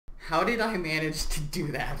How did I manage to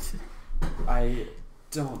do that? I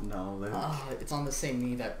don't know. It's on the same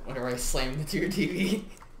knee that whenever I slammed into your TV.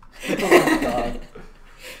 Oh my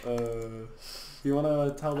god. You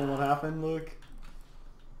wanna tell them what happened, Luke?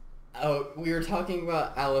 Oh, we were talking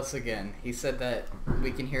about Alice again. He said that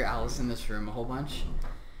we can hear Alice in this room a whole bunch.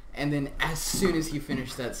 And then as soon as he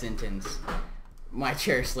finished that sentence, my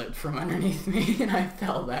chair slipped from underneath me and I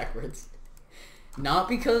fell backwards. Not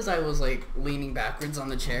because I was like leaning backwards on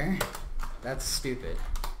the chair. That's stupid.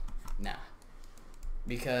 Nah.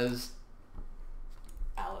 Because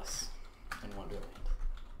Alice in Wonderland.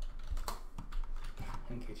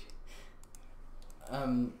 And Gucci.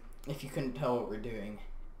 If you couldn't tell what we're doing,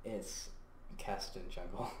 it's Kassadin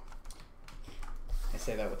Jg. I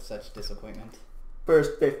say that with such disappointment.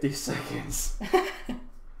 First 50 seconds.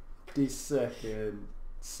 50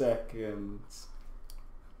 seconds.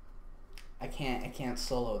 I can't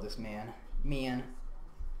solo this man.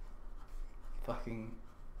 Fucking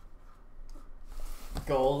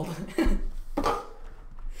gold.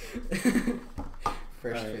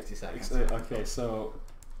 First 50 seconds. Okay, so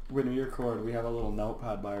when we record, we have a little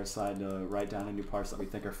notepad by our side to write down any parts that we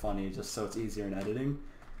think are funny, just so it's easier in editing.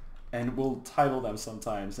 And we'll title them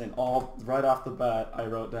sometimes. And right off the bat, I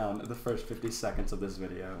wrote down the first 50 seconds of this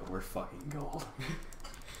video were fucking gold.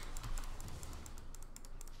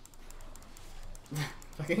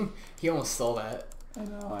 Fucking, he almost stole that. I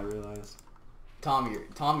know, I realized. Tom,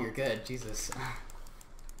 you're good. Jesus.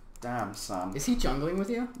 Damn, son. Is he jungling with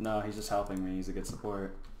you? No, he's just helping me. He's a good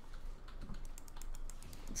support.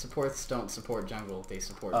 Supports don't support jungle. They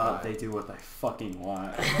support God. They do what they fucking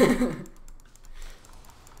want.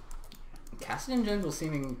 Kassadin Jg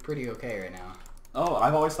seeming pretty okay right now. Oh,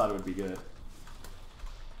 I've always thought it would be good.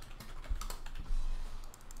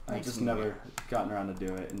 I Thanks, just never gotten around to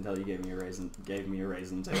do it until you gave me a raisin. Gave me a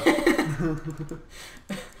raisin too.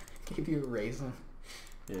 Gave you a raisin.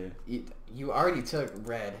 Yeah. You already took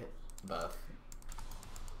red buff.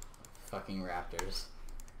 Fucking Raptors.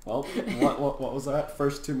 Well, what was that?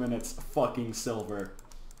 First 2 minutes, fucking silver.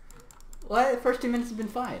 What? The first 2 minutes have been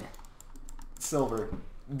fine. Silver.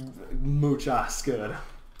 Muchas good.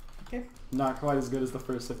 Okay. Not quite as good as the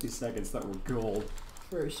first 50 seconds that were gold.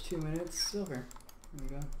 First 2 minutes, silver. There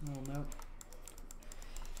you go. Little note.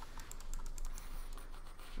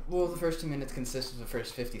 Well, the first 2 minutes consist of the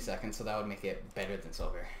first 50 seconds, so that would make it better than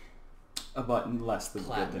silver. But less than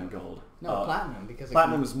good than gold. No, platinum, because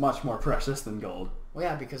platinum is much more precious than gold. Well,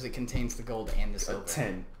 yeah, because it contains the gold and the silver. A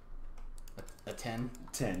 10. A 10?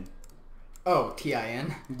 10. Oh,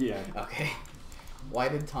 TIN? Yeah. Okay. Why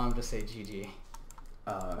did Tom just say GG?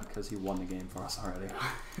 Because he won the game for us already.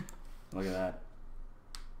 Look at that.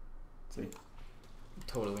 See?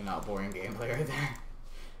 Totally not boring gameplay right there.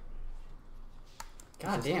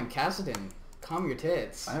 God damn, Kassadin, calm your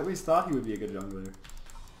tits. I always thought he would be a good jungler.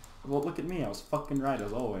 Well, look at me. I was fucking right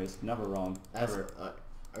as always. Never wrong. Ever.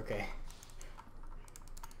 Okay.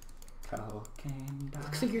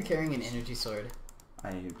 Looks like you're carrying an energy sword. I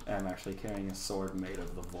am actually carrying a sword made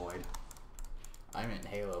of the void. I'm in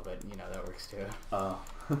Halo, but you know that works too. Oh.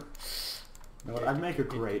 You know what? I'd make a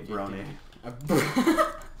great brony.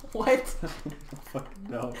 What? Fucking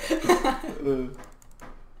no.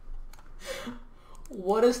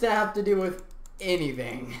 What does that have to do with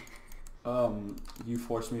anything? You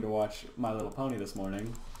forced me to watch My Little Pony this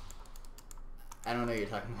morning. I don't know what you're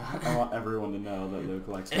talking about. I want everyone to know that Luke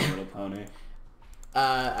likes My Little Pony.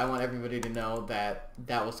 I want everybody to know that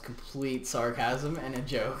that was complete sarcasm and a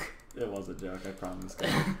joke. It was a joke, I promise.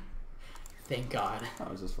 Thank God. I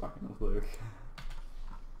was just fucking with Luke.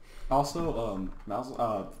 Also,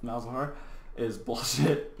 Malzahar is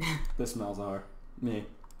bullshit. This Malzahar. Me.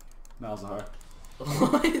 Malzahar.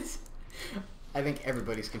 What? I think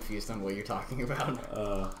everybody's confused on what you're talking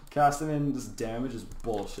about. Kassadin's damage is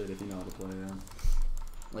bullshit if you know how to play them.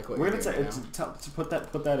 Like what we're you're gonna doing to put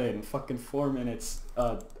that in fucking 4 minutes.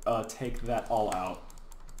 Take that all out.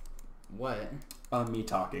 What? Me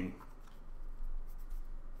talking.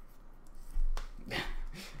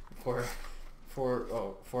 4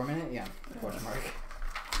 minute? Yeah. Question mark.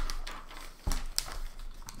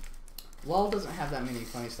 LOL doesn't have that many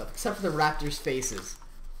funny stuff, except for the Raptors' faces.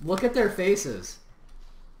 Look at their faces.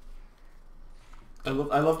 I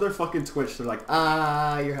love their fucking Twitch. They're like,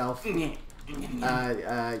 your health. Fucking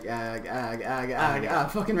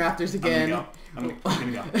Raptors again. I'm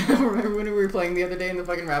gonna go. Remember when we were playing the other day and the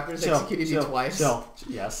fucking Raptors executed you twice?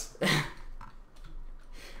 Yes.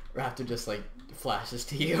 Raptor just like flashes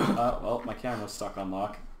to you. Well, my camera's stuck on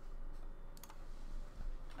lock.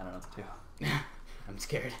 I don't know what to do. I'm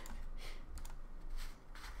scared.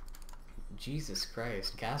 Jesus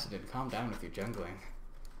Christ, Kassadin, calm down with your jungling.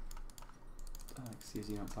 Excuse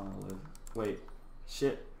you, don't tell me to live. Wait.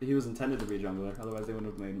 Shit. He was intended to be a jungler, otherwise they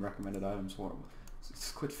wouldn't have made recommended items for him.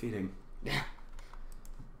 Just quit feeding. Yeah.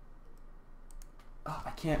 Oh,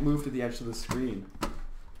 I can't move to the edge of the screen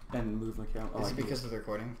and move my camera. Oh, Is it because of the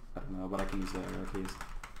recording? I don't know, but I can use the arrow keys.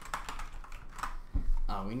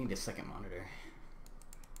 Oh, we need a second monitor.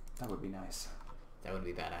 That would be nice. That would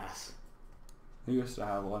be badass. I used to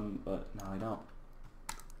have one, but now I don't.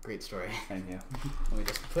 Great story. Thank you. Let me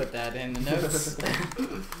just put that in the notes.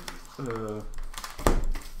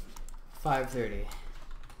 5:30.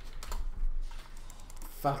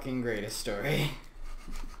 Fucking greatest story.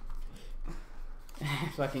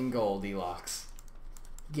 Fucking Goldilocks.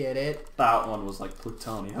 Get it? That one was like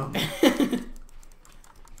plutonium.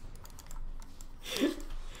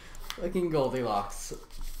 Fucking Goldilocks.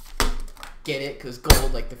 Get it? Cause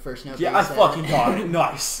gold, like the first note. Yeah, I fucking got it.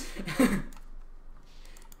 Nice.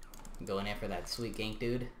 Going after that sweet gank,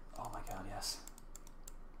 dude. Oh my god, yes.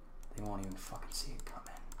 They won't even fucking see it coming.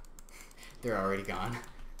 They're already gone.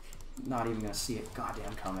 Not even gonna see it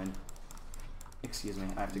goddamn coming. Excuse me,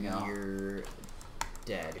 I have to go. You're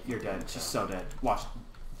dead. if You're you dead. don't Just go. so dead. Watch.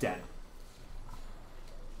 Dead.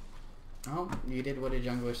 Oh, you did what a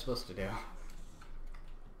jungler's supposed to do.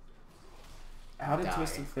 How did Die.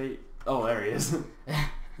 Twisted Fate... Oh, there he is.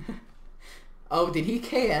 Oh, did he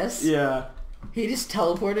KS? Yeah. He just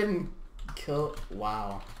teleported and killed...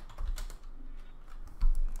 Wow.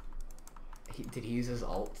 Did he use his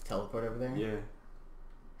ult to teleport over there? Yeah.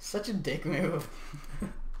 Such a dick move.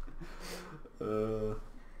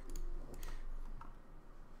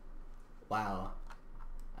 Wow.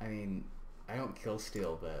 I mean, I don't kill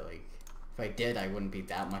steal, but like, if I did, I wouldn't be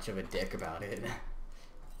that much of a dick about it.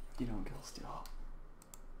 You don't kill steal.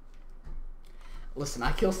 Listen,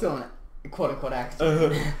 I kill steal in quote-unquote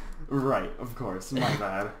accident. Right, of course. My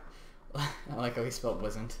bad. I like how he spelled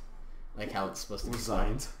wasn't. Like how it's supposed to be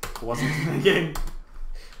Resigned. spelled. Wasn't thinking.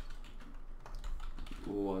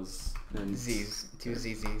 Was. Z's. Two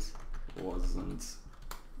ZZ's. Wasn't.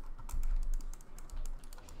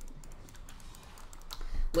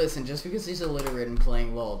 Listen, just because he's illiterate and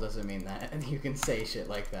playing LOL doesn't mean that you can say shit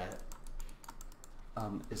like that.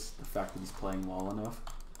 Is the fact that he's playing well enough?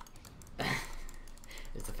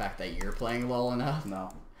 It's the fact that you're playing LOL enough.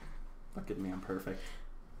 No. Look at me, I'm perfect.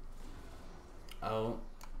 Oh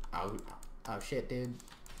shit, dude.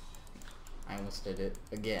 I almost did it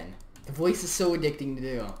again. The voice is so addicting to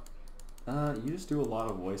do. You just do a lot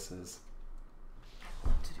of voices.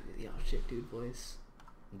 To do the oh shit, dude voice.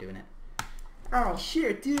 I'm doing it. Oh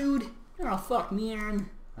shit, dude. Oh fuck, man.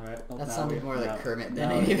 Alright, well, That now sounded we- more like now- Kermit than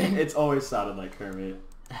now anything. It's always sounded like Kermit.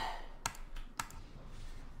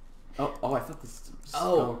 Oh, I thought this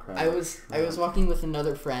was I was walking with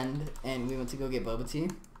another friend and we went to go get boba tea.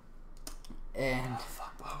 And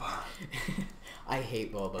fuck Boba. I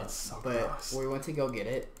hate boba. It's so but gross. we went to go get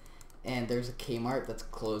it and there's a Kmart that's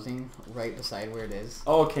closing right beside where it is.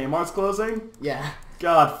 Oh, Kmart's closing? Yeah.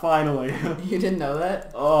 God, finally. You didn't know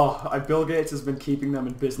that? Oh, Bill Gates has been keeping them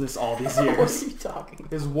in business all these What years. are you talking?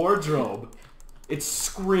 His wardrobe, it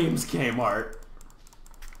screams Kmart.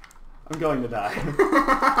 I'm going to die.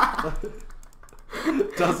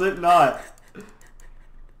 Does it not?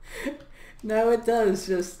 No, it does.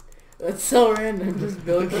 Just that's so random. Just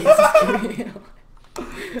Bill Gates is giving out.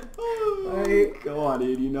 Alright. Go on,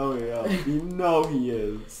 dude. You know he is. You know he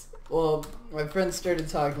is. Well, my friends started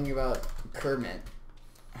talking about Kermit.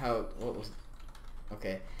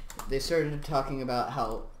 Okay. They started talking about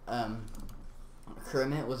how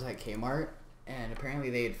Kermit was at Kmart, and apparently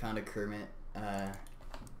they had found a Kermit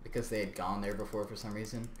because they had gone there before for some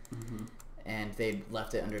reason. Mm-hmm. And they'd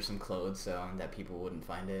left it under some clothes so that people wouldn't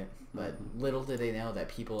find it. But little did they know that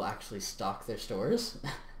people actually stock their stores.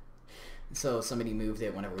 So somebody moved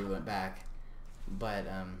it whenever we went back. But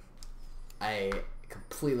I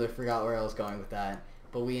completely forgot where I was going with that.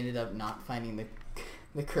 But we ended up not finding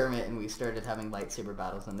the Kermit, and we started having lightsaber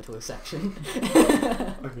battles in the toy section.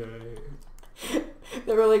 Okay.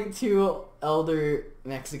 There were like two elder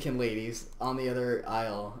Mexican ladies on the other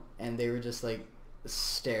aisle, and they were just like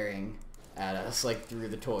staring at us like through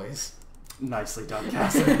the toys. Nicely done,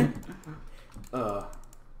 Kassadin.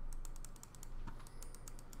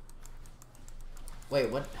 Wait,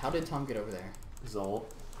 what? How did Tom get over there? Zolt.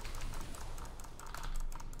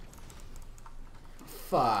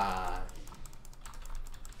 Fuck.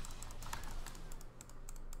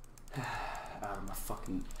 Out of my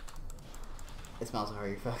fucking... It smells so hard,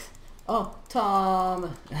 you're fucked. Oh,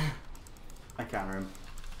 Tom! I counter him.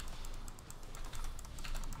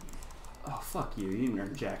 Oh, fuck you. You didn't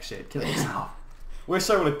earn jack shit. Kill yourself. Wish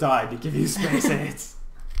I would have died to give you space aids.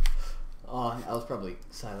 Oh, I was probably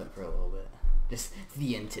silent for a little bit. Just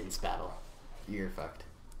the intense battle. You're fucked.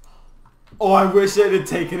 Oh, I wish I'd have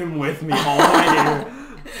taken him with me all the way here.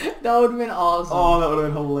 That would have been awesome. Oh, that would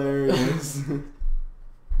have been hilarious.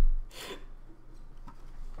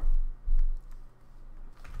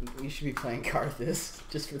 You should be playing Karthus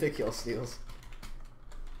just for the kill steals.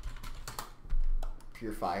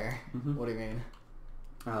 Pure fire. Mm-hmm. What do you mean?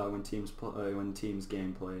 When teams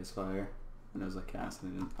gameplay is fire, and there's a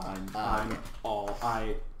Kassadin, and I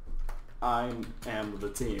am the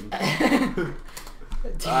team.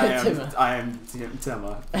 I am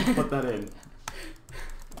Timma. Put that in.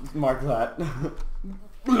 Mark that.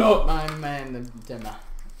 I'm the Timma.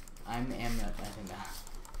 I am the Timma.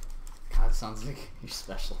 God, sounds like you're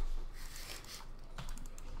special.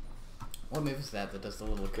 What move is that does the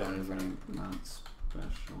little cone in front of you? Not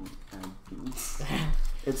special.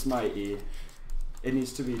 It's my E. It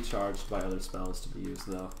needs to be charged by other spells to be used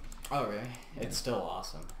though. Oh really? Yeah. It's still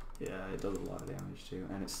awesome. Yeah, it does a lot of damage too,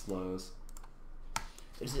 and it slows.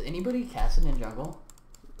 Is anybody Kassadin jungle?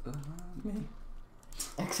 Me.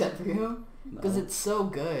 Except for you? Because No. it's so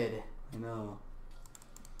good. I know.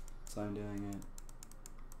 So I'm doing it.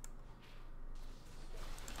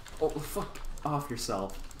 Oh, fuck off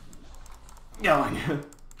yourself. Yelling.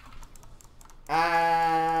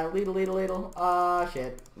 Ladle. Oh,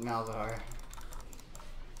 shit. Malzahar.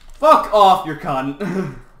 Fuck off, your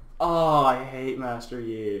cunt. Oh, I hate Master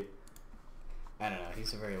Yi. I don't know.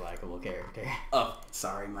 He's a very likable character. Oh,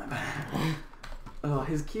 sorry, my bad. Oh,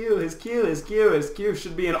 his Q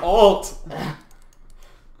should be an alt.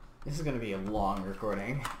 This is going to be a long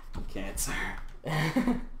recording. Cancer.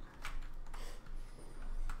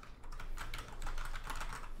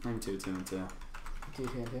 I'm 2-2-2.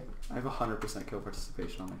 2-2-2. I have 100% kill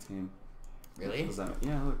participation on my team. Really?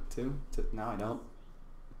 Yeah, look, 2. Now I don't.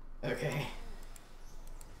 Okay.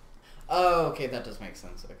 Oh, okay, that does make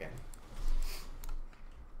sense. Okay.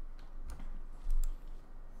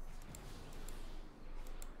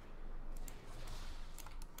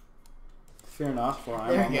 Fear not, for I am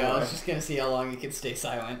There on we my go. I way. was just going to see how long you can stay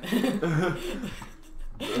silent.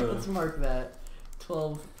 Let's mark that.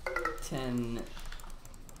 12, 10,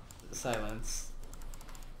 silence.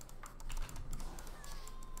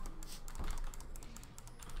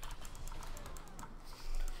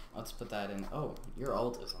 Let's put that in. Oh, your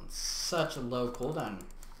ult is on such a low cooldown.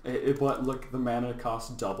 But look, the mana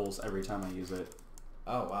cost doubles every time I use it.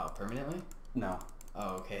 Oh, wow. Permanently? No.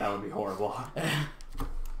 Oh, okay. That would be horrible.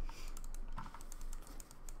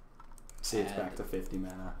 See, it's back to 50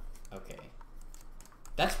 mana. Okay.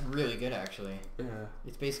 That's really good, actually. Yeah.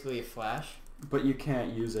 It's basically a flash. But you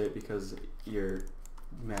can't use it because your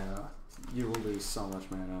mana, you will lose so much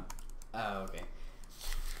mana. Oh, okay.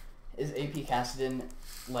 Is AP Kassadin,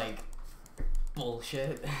 like,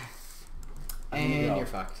 bullshit? And you're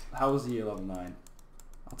fucked. How was the 11-9?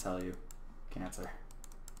 I'll tell you. Cancer.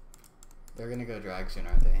 They're gonna go drag soon,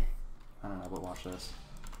 aren't they? I don't know, but watch this.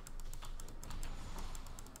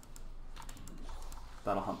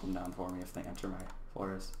 That'll hunt them down for me if they enter my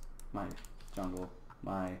forest, my jungle,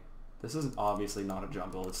 my... This is obviously not a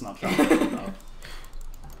jungle. It's not jungle enough.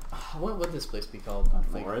 What would this place be called?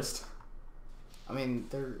 Like, Forest. I mean,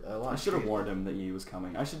 there are a lot. I should have warned him that Yi was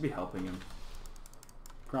coming. I should be helping him.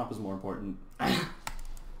 Gromp is more important. There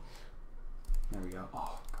we go.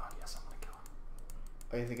 Oh god, yes, I'm gonna kill him.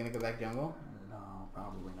 Are you gonna go back jungle? No,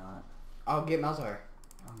 probably not. I'll get Malzahar.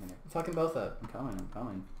 I'm gonna... Fucking both up. I'm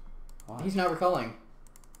coming. Watch. He's not recalling.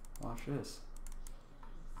 Watch this.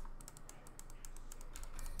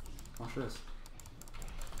 Watch this.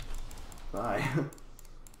 Bye.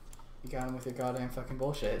 You got him with your goddamn fucking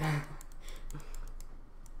bullshit.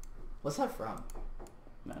 What's that from?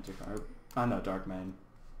 Magic Art. Oh no, Dark Man.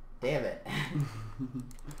 Damn it.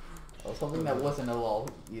 I was hoping that wasn't a LOL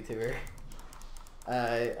YouTuber.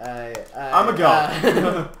 I'm a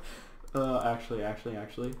god.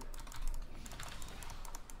 Actually.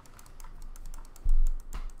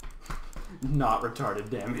 Not retarded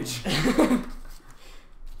damage.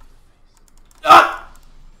 Ah!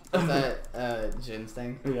 Is that Jin's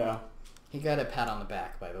thing? Yeah. He got a pat on the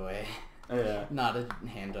back, by the way. Yeah. Not a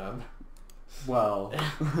hand job. Well.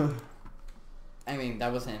 I mean,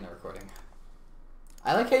 that wasn't in the recording.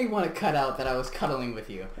 I like how you want to cut out that I was cuddling with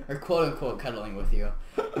you. Or quote-unquote cuddling with you.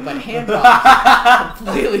 But hand job,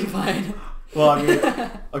 completely fine. Well, I mean,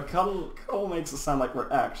 a cuddle makes it sound like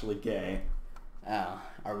we're actually gay. Oh,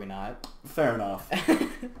 are we not? Fair enough.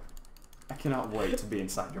 I cannot wait to be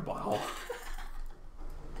inside your butthole.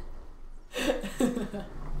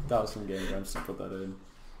 That was from Game Grumps to put that in.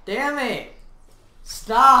 Damn it!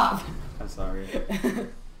 Stop! I'm sorry.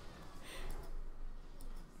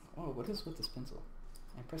 Oh, what is with this pencil?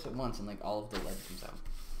 I press it once and like all of the lead comes out.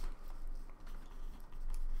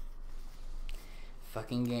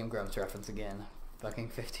 Fucking Game Grumps reference again. Fucking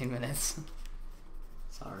 15 minutes.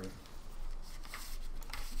 Sorry.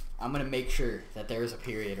 I'm gonna make sure that there's a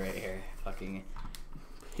period right here. Fucking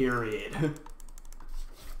period.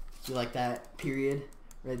 You like that period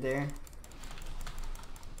right there?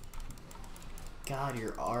 God,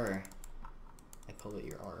 your R. I called it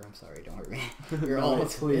your R. I'm sorry. Don't hurt me. You're no, all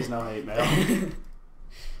please no hate mail.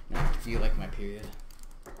 No, do you like my period?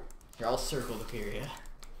 Here, I'll circle the period.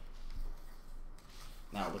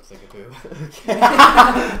 Now it looks like a poo. Okay.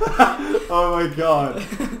 Oh my god.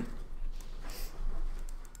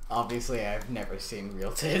 Obviously, I've never seen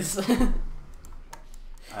real tits.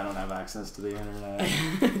 I don't have access to the internet.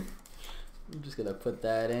 I'm just gonna put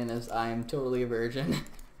that in as I'm totally a virgin.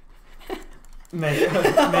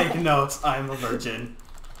 Make notes. I'm a virgin.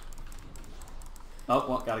 Oh,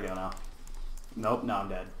 well, gotta go now. Nope, now I'm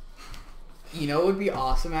dead. You know what would be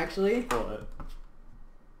awesome, actually? What?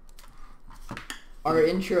 Our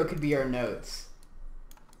intro could be our notes.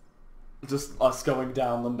 Just us going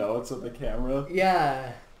down the notes of the camera?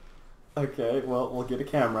 Yeah. Okay, well, we'll get a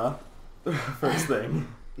camera. First thing.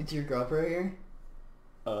 Is your girl right here?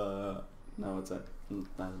 No, it's it.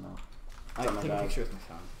 I don't know. I can take a picture with my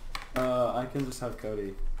phone. I can just have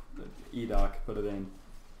Cody, E-Doc, put it in.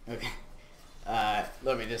 Okay.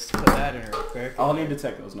 Let me just put that in real quick. I'll need to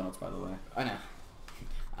take those notes, by the way. I know.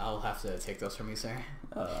 I'll have to take those from you, sir.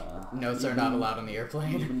 Notes are not allowed on the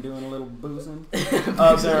airplane. You've been doing a little boozing?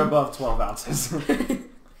 They're above 12 ounces.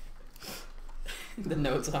 The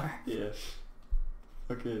notes are? Yeah.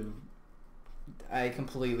 Okay. I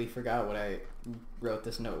completely forgot what I wrote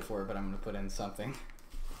this note for, but I'm going to put in something.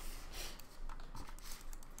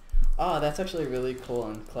 Oh, that's actually a really cool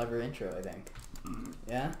and clever intro, I think.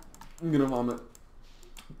 Yeah? I'm gonna vomit.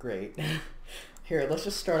 Great. Here, let's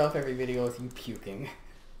just start off every video with you puking.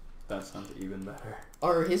 That sounds even better.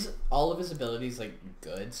 Are all of his abilities like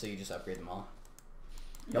good, so you just upgrade them all?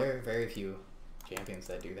 Yep. There are very few champions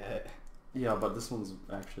that do that. Yeah, but this one's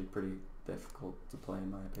actually pretty difficult to play in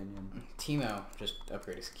my opinion. Teemo, just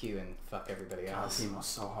upgrade his Q and fuck everybody God, else. Teemo's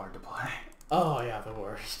so hard to play. Oh yeah, the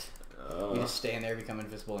worst. You just stay in there, become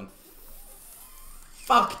invisible, and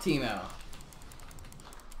fuck Teemo.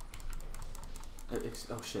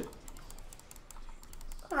 Oh shit.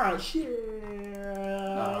 Oh shit.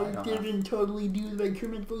 I didn't totally do my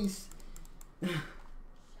Kermit voice.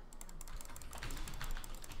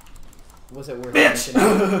 Was it worth it?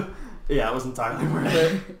 Yeah, it was entirely worth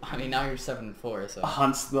it. I mean, now you're 7-4, so.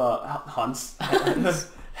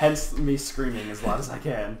 Hence me screaming as loud as I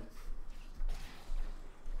can.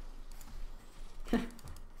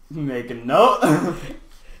 Make a note.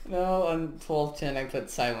 No, on 12:10 I put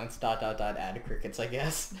silence ... add crickets, I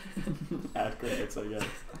guess. Add crickets, I guess.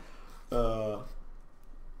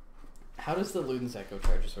 How does the Luden's Echo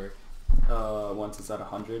charges work? Once it's at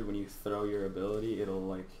 100, when you throw your ability, it'll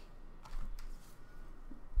like...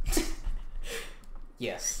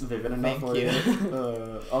 Yes. Vivid enough Thank for you.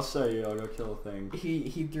 I'll show you. I'll go kill a thing.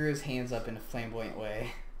 He threw his hands up in a flamboyant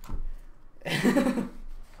way.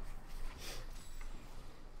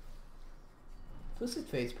 Twisted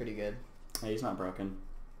Fate's pretty good. Hey, he's not broken.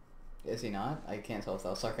 Is he not? I can't tell if that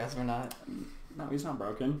was sarcasm or not. No, he's not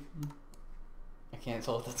broken. I can't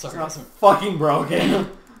tell if that's He's sarcasm. not fucking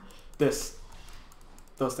broken. Those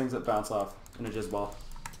things that bounce off in a jizz ball.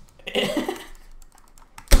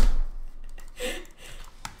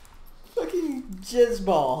 Fucking jizz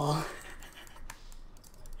ball.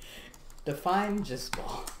 Define jizz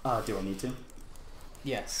ball. Do I need to?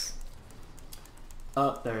 Yes.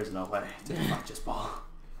 There is no way to define jizz ball.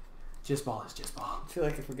 Jizz ball is jizz ball. I feel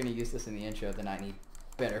like if we're gonna use this in the intro, then I need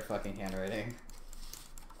better fucking handwriting.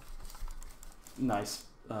 Nice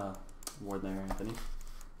word there, Anthony.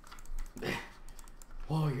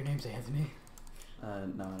 Whoa, your name's Anthony.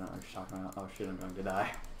 No, I was just talking about, oh shit, I'm going to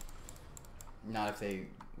die. Not if they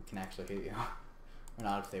can actually hit you. Or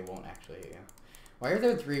not if they won't actually hit you. Why are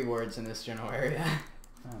there 3 words in this general area?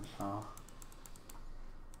 I don't know.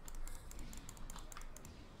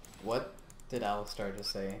 What did Alistar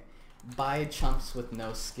just say? Buy chumps with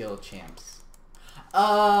no skill, champs.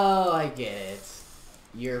 Oh, I get it.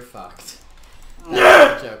 You're fucked.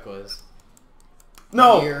 That's what the joke was.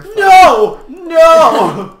 No! You're fucked. No!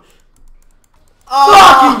 No!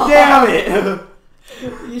 Fucking damn it!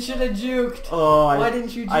 You should have juked. Oh, Why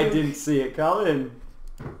didn't you juke? I didn't see it coming.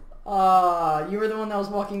 You were the one that was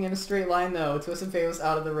walking in a straight line though. Twisted Fate was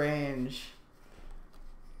out of the range.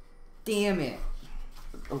 Damn it.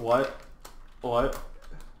 What? What?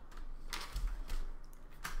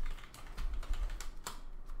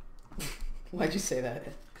 Why'd you say that?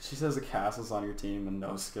 She says a castle's on your team and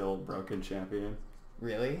no skill, broken champion.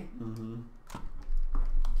 Really? Mm-hmm.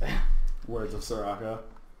 Words of Soraka.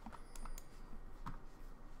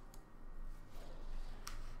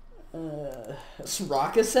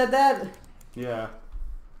 Soraka said that? Yeah.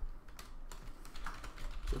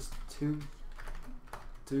 Just too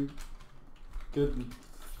good.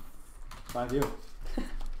 My view.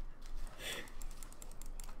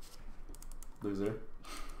 Loser.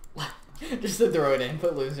 Just to throw it in,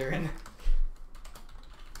 put loser in.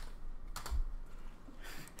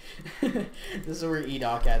 This is where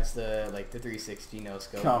E-Doc adds the 360 no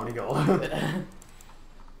scope. Comedy gold.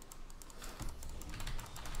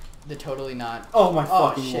 The totally not. Oh my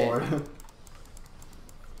fucking shit. lord.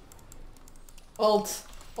 Ult.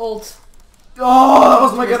 Oh, that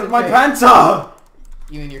was my penta!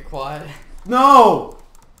 You and your quad. No!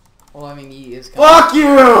 Well, I mean, E is coming. Fuck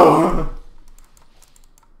you!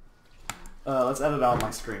 Let's edit out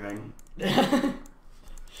my screaming. I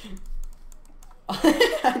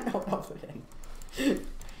don't know it.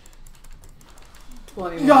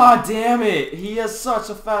 21. God damn it! He has such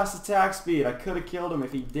a fast attack speed. I could have killed him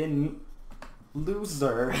if he didn't.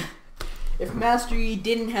 Loser. If Master Yi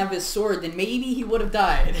didn't have his sword, then maybe he would have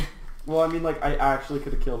died. Well, I mean, like, I actually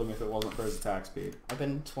could have killed him if it wasn't for his attack speed. I've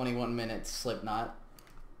been 21 minutes Slipknot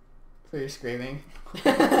for your screaming.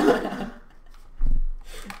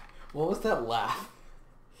 What was that laugh?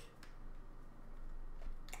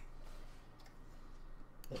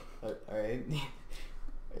 Alright.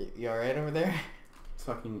 You alright over there? It's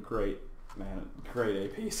fucking great, man.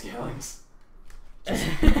 Great AP scalings. Just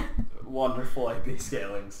wonderful AP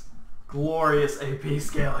scalings. Glorious AP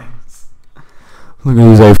scalings. Look at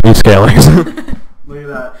these AP scalings. Look at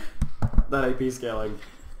that. That AP scaling.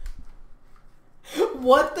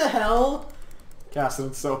 What the hell?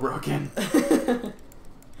 Kassadin's so broken.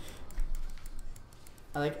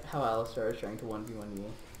 I like how Alistar is trying to 1v1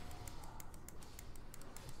 you.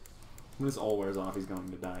 When this all wears off, he's going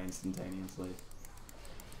to die instantaneously.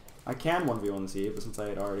 I can 1v1 this Eve, but since I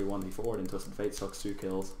had already 1v4'd and Twisted Fate sucks 2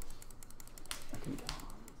 kills, I couldn't kill him.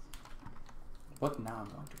 But now I'm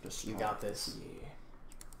going to destroy. You got this. Yeah.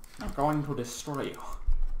 I'm going to destroy you.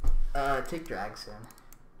 Take drag soon.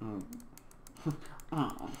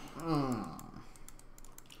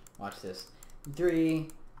 Watch this.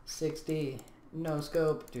 360, no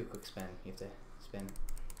scope. Do a quick spin. You have to spin.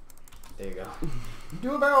 There you go.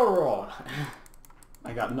 Do a barrel roll.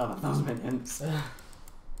 I got none of those minions.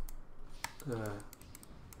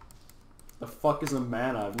 The fuck is a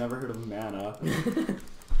mana? I've never heard of mana.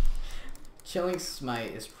 Chilling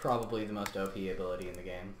Smite is probably the most OP ability in the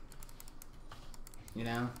game. You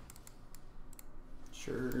know?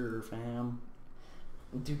 Sure, fam.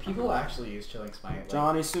 Do people actually use Chilling Smite? Like,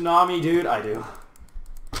 Johnny Tsunami, dude, I do.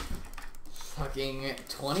 fucking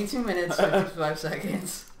 22 minutes, 55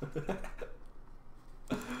 seconds.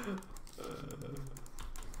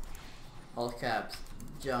 All caps.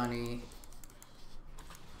 Johnny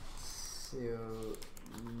Tsunami.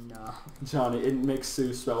 Johnny, it makes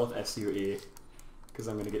Sue spell with S-U-E. Because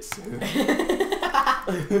I'm going to get sued.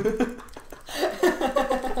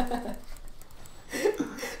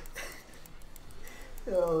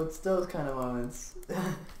 Oh, it's those kind of moments.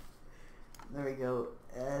 There we go.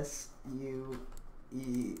 S-U-E-N-A-M-I.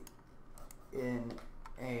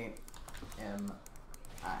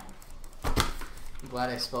 I'm glad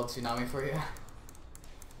I spelled tsunami for you.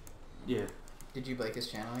 Yeah. Did you break his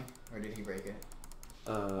channeling? Or did he break it?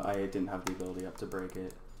 I didn't have the ability up to break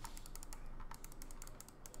it.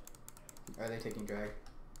 Are they taking drag?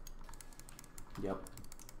 Yep.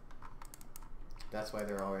 That's why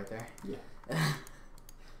they're all right there? Yeah.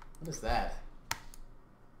 What is that?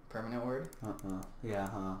 Permanent word? Yeah,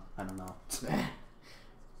 huh. I don't know.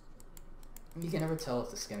 You can never tell if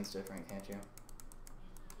the skin's different, can't you?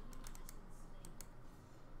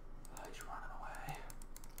 He's running away.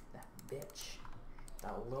 That bitch.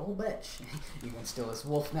 That little bitch. You can steal his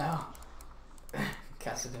wolf now.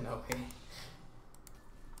 Kassadin Jg.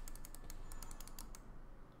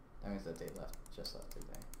 That means that they just left, did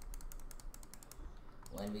they?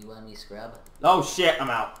 1v1 scrub. Oh shit, I'm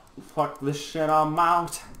out. Fuck this shit, I'm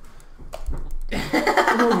out.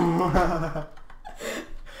 I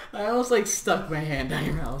almost stuck my hand down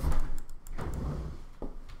your mouth.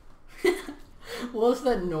 What was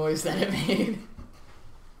that noise that it made?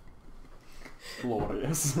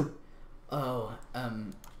 Glorious. Oh,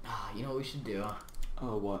 you know what we should do?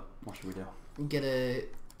 Oh, what? What should we do? Get a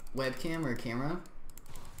webcam or a camera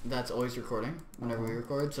that's always recording whenever we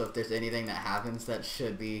record. So if there's anything that happens, that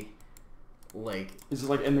should be It's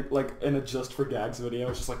just in a just for gags video.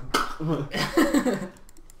 It's just like.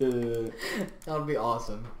 That would be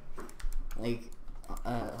awesome. Like,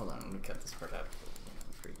 hold on, let me cut this part out.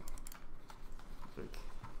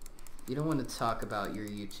 You don't want to talk about your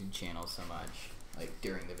YouTube channel so much, like,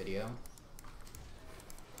 during the video.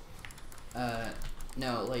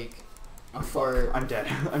 No, like, I'm dead.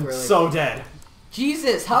 I'm so dead.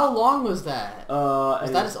 Jesus, how long was that?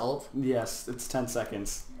 Was that his ult? Yes, it's 10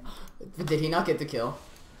 seconds. Did he not get the kill?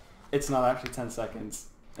 It's not actually 10 seconds.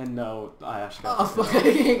 And no, I actually got the kill.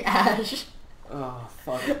 Fucking Ash. Oh,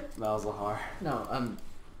 fuck. Malzahar. No,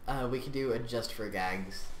 we could do a just for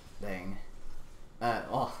gags thing.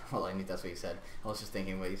 Well, I knew that's what you said. I was just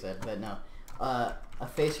thinking what you said, but no. A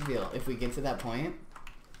face reveal. If we get to that point,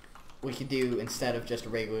 we could do, instead of just a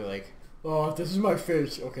regular, like, oh, this is my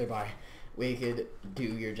face, okay, bye. We could do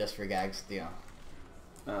your just for gags deal.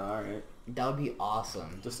 Alright. That would be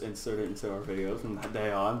awesome. Just insert it into our videos from that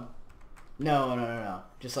day on. No.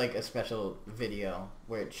 Just like a special video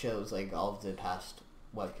where it shows like all of the past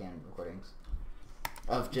webcam recordings.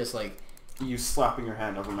 Of just like... You slapping your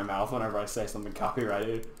hand over my mouth whenever I say something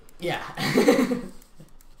copyrighted. Yeah.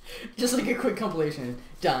 Just like a quick compilation.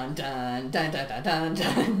 Dun dun dun dun dun dun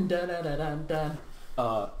dun dun dun dun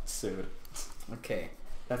dun. Sued. Okay.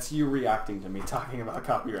 That's you reacting to me talking about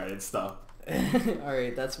copyrighted stuff.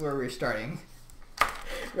 Alright, that's where we're starting.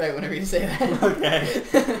 Right, whenever you say that. Okay.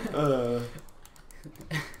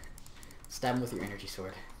 Stab him with your energy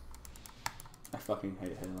sword. I fucking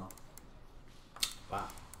hate Halo. Wow.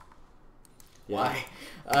 Yeah. Why?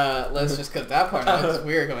 Let's just cut that part out, because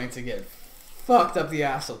we're going to get fucked up the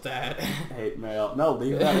ass with that. Hate mail. No,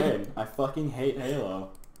 leave that in. I fucking hate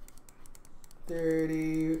Halo.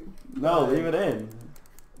 30... No, leave it in.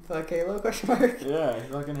 Fuck Halo, question mark? Yeah, I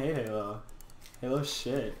fucking hate Halo. Halo's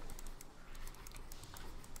shit.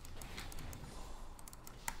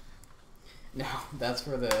 No, that's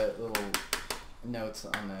for the little notes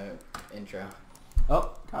on the intro.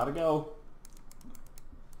 Oh, gotta go.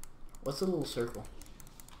 What's the little circle?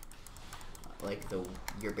 Like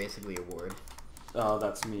you're basically a ward. Oh,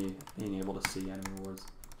 that's me being able to see enemy wards.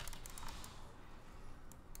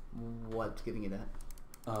 What's giving you that?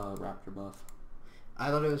 Raptor buff. I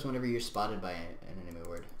thought it was whenever you're spotted by an enemy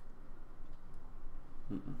ward.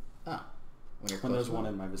 Mm-mm. Oh. When there's one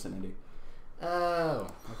in my vicinity. Oh,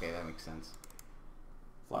 okay, that makes sense.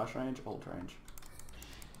 Flash range, ult range.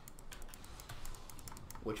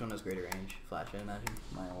 Which one has greater range? Flash, I imagine.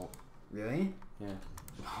 My ult. Really? Yeah.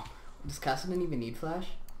 Does Kassadin even need flash?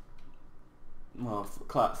 Well,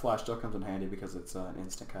 flash still comes in handy because it's an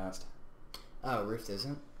instant cast. Oh, Rift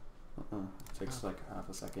isn't? It takes like half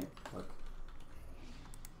a second. Look.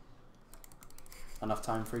 Enough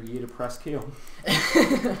time for you to press Q.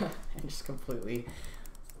 And just completely...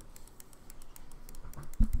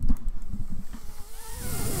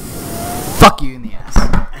 Fuck you in the ass.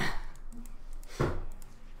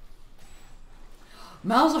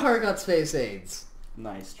 Malzahar got space AIDS.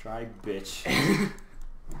 Nice try, bitch.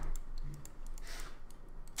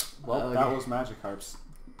 Well, okay. that was Magikarp's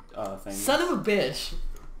thing. Son of a bitch.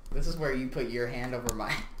 This is where you put your hand over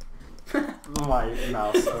my... My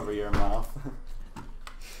mouse over your mouth.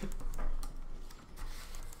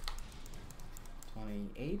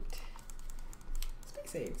 28.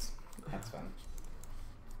 Space AIDS. That's fun.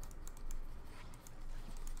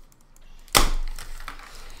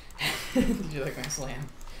 Did you like my slam?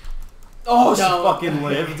 Oh, she fucking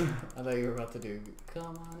lived. I thought you were about to do...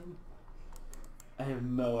 Come on. I have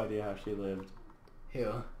no idea how she lived.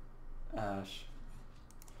 Who? Ash.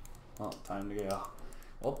 Well, time to go.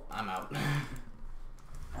 Oh, I'm out.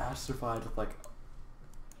 Ash survived with like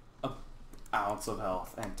an ounce of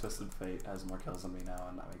health, and Twisted Fate has more kills than me now,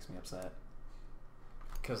 and that makes me upset.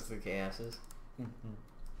 Because of the chaoses?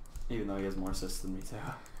 Even though he has more assists than me too.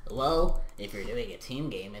 Well, if you're doing a team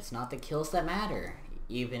game, it's not the kills that matter.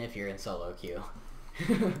 Even if you're in solo queue.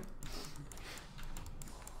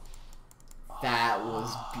 That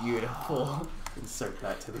was beautiful. Insert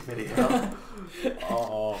that to the video.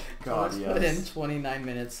 Oh god, let's yes. put in 29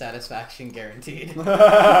 minutes satisfaction guaranteed.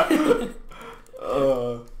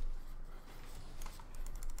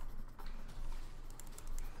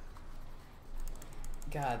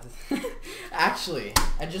 God. Actually,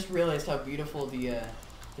 I just realized how beautiful the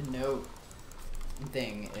note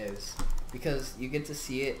thing is. Because you get to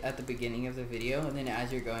see it at the beginning of the video, and then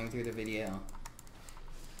as you're going through the video.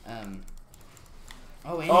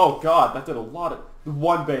 Oh god, that did a lot of...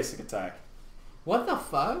 One basic attack. What the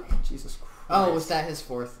fuck? Jesus Christ. Oh, was that his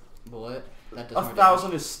fourth bullet? That does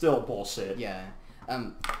 1,000 is still bullshit. Yeah.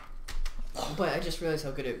 But I just realized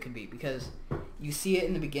how good it could be, because you see it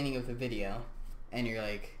in the beginning of the video, and you're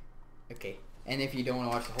like, okay. And if you don't want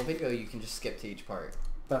to watch the whole video, you can just skip to each part.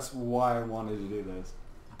 That's why I wanted to do this.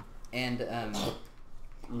 And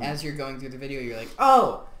as you're going through the video, you're like,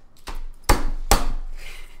 oh!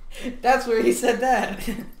 That's where he said that.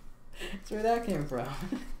 That's where that came from.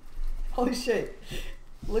 Holy shit.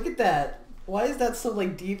 Look at that. Why is that so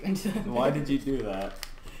like deep into the paper? Why did you do that?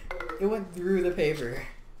 It went through the paper.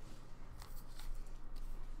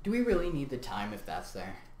 Do we really need the time if that's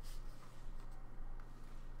there?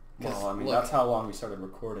 Well, I mean, look, that's how long we started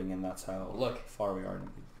recording, and that's how Look. far we are in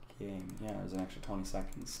the game. Yeah, there's an extra 20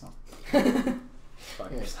 seconds, so... Fuck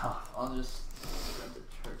Here, yourself. I'll just grab the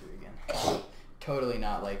charger again. Totally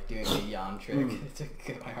not like doing the yawn trick to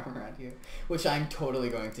get my arm around you, which I'm totally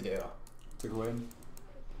going to do. To win?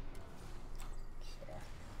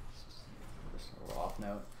 Just a little off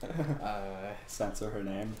note. Censor her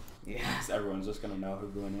name. Yeah. 'Cause everyone's just gonna know who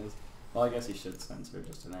Gwyn is. Well, I guess you should censor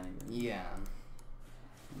just in anything. Yeah.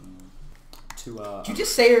 Did you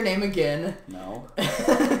just say her name again? No.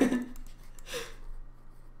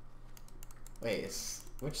 Wait,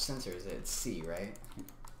 which sensor is it? It's C, right?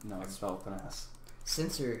 No, it's spelled with an S.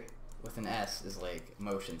 Sensor with an S is like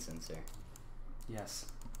motion sensor. Yes.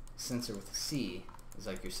 Sensor with a C is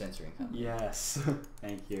like your censoring company. Yes.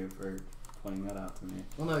 Thank you for pointing that out to me.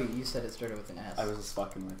 Well, no, you said it started with an S. I was just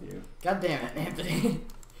fucking with you. God damn it, Anthony.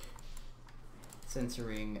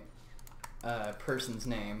 Censoring a person's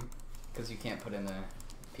name, because you can't put in the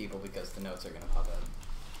people because the notes are going to pop up.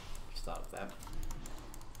 Just thought of that.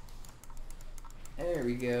 There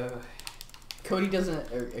we go. Cody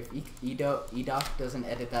doesn't, or if Edoc doesn't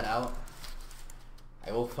edit that out,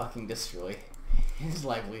 I will fucking destroy his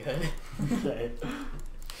livelihood. Okay.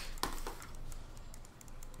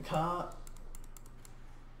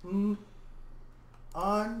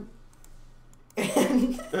 On. Well,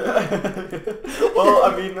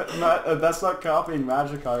 I mean, that's not copying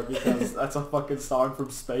Magikarp because that's a fucking song from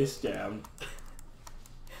Space Jam.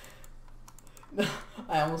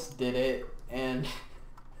 I almost did it, and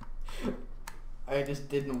I just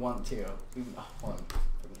didn't want to. Hold on.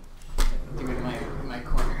 Do it in my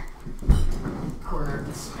corner. Corner of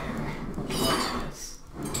despair. Yes.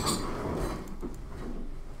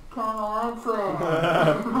 Come on,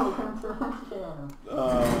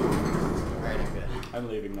 Alright, I'm good. I'm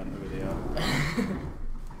leaving that in the video.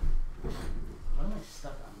 What am I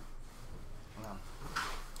stuck on? Oh,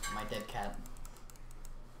 my dead cat.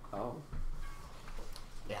 Oh.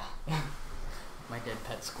 Yeah. My dead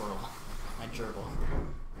pet squirrel. My gerbil.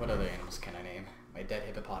 What other animals can I name? My dead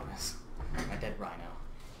hippopotamus. My dead rhino.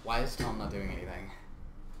 Why is Tom not doing anything?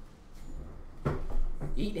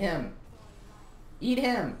 Eat him! Eat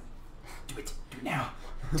him! Do it now.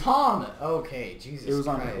 Tom! Okay, Jesus It was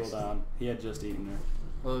on Christ. the cooldown. He had just eaten her.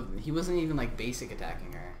 Well, he wasn't even like basic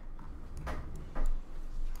attacking her.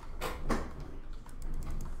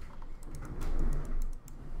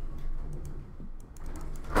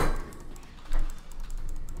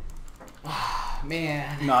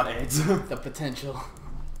 Man. Not AIDS. The potential.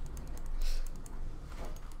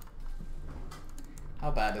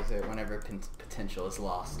 How bad is it whenever potential is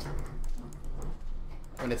lost?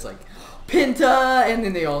 When it's like, Pinta! And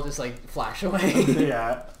then they all just like flash away.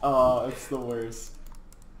 Yeah. Oh, it's the worst.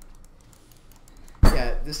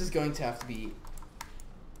 Yeah, this is going to have to be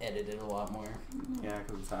edited a lot more. Yeah,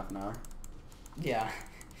 because it's half an hour. Yeah.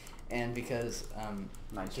 And because,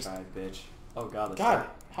 Nice just, try, bitch. Oh god, God,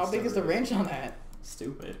 how big is the range on that?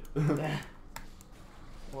 Stupid. Yeah.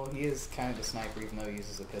 Well, he is kind of a sniper even though he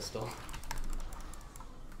uses a pistol.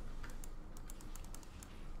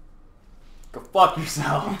 Go fuck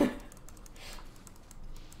yourself.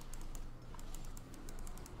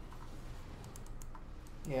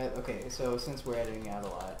 Yeah, okay, so since we're editing out a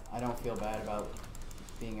lot, I don't feel bad about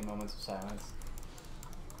being in moments of silence.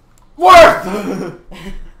 Worth!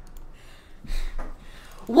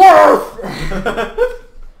 Worth!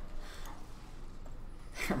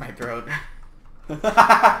 My throat.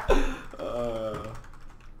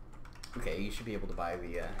 Okay, you should be able to buy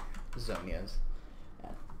the Zonias.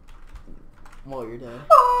 Well, you're dead.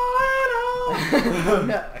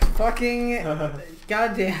 No, fucking...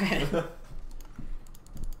 God damn it.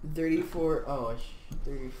 34... Oh,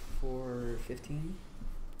 34.15?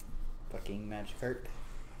 Fucking Magikarp.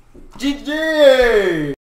 GG!